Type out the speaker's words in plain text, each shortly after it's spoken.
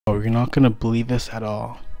Oh, you're not gonna believe this at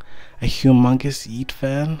all. A humongous Yeat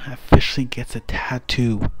fan officially gets a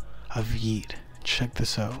tattoo of Yeat. Check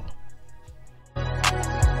this out.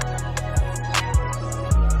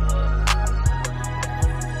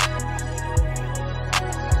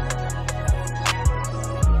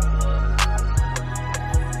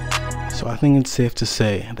 So I think it's safe to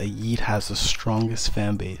say that Yeat has the strongest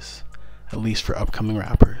fan base, at least for upcoming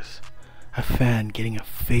rappers. A fan getting a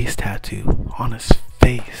face tattoo on his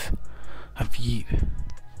face of Yeat.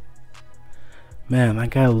 Man, that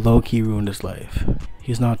guy low-key ruined his life.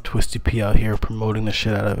 He's not Twisty P out here promoting the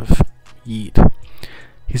shit out of Yeat.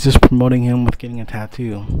 He's just promoting him with getting a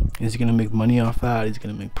tattoo. Is he gonna make money off that? Is he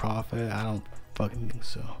gonna make profit? I don't fucking think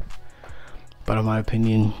so. But in my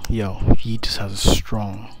opinion, Yeat just has a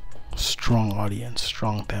strong audience,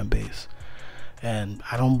 strong fan base. And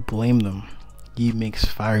I don't blame them. Yeat makes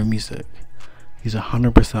fire music. He's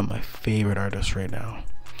 100% my favorite artist right now.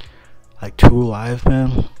 Like 2 Live,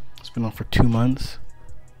 man. It's been on for 2 months.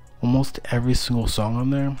 Almost every single song on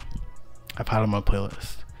there I've had on my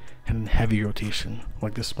playlist and in heavy rotation.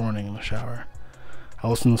 Like this morning in the shower, I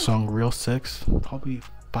listened to the song Real 6 probably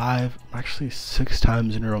 5, actually 6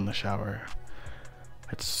 times in a row in the shower.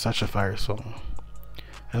 It's such a fire song.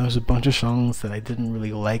 And there's a bunch of songs that I didn't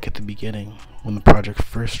really like at the beginning when the project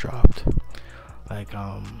first dropped. Like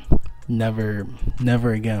Never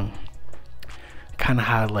Again. Kind of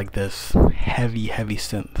had like this heavy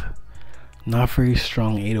synth, not very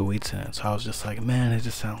strong 808s in it, so I was just like, man, it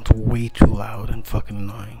just sounds way too loud and fucking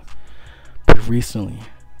annoying. But recently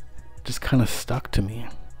it just kind of stuck to me.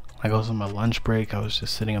 Like I was on my lunch break, I was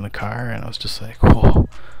just sitting in the car and I was just like, whoa,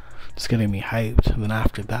 it's getting me hyped. And then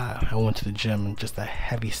after that I went to the gym and just that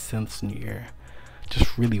heavy synths in your ear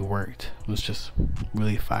just really worked. It was just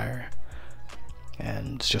really fire,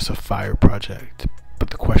 and it's just a fire project.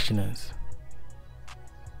 But the question is,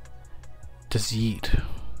 does Yeat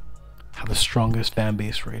have the strongest fan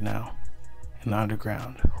base right now in the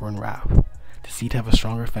underground or in rap? Does Yeat have a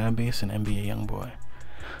stronger fan base than NBA Youngboy?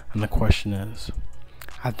 And the question is,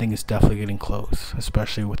 I think it's definitely getting close,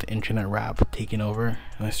 especially with the internet rap taking over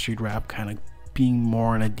and the street rap kind of being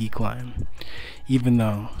more in a decline. Even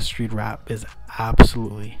though street rap is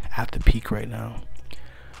absolutely at the peak right now,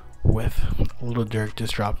 with Lil Durk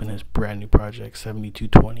just dropping his brand new project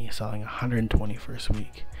 7220, selling 120 first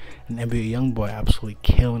week, and NBA Youngboy absolutely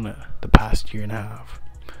killing it the past year and a half.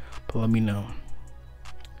 But let me know,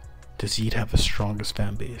 does Yeat have the strongest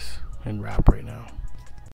fan base in rap right now?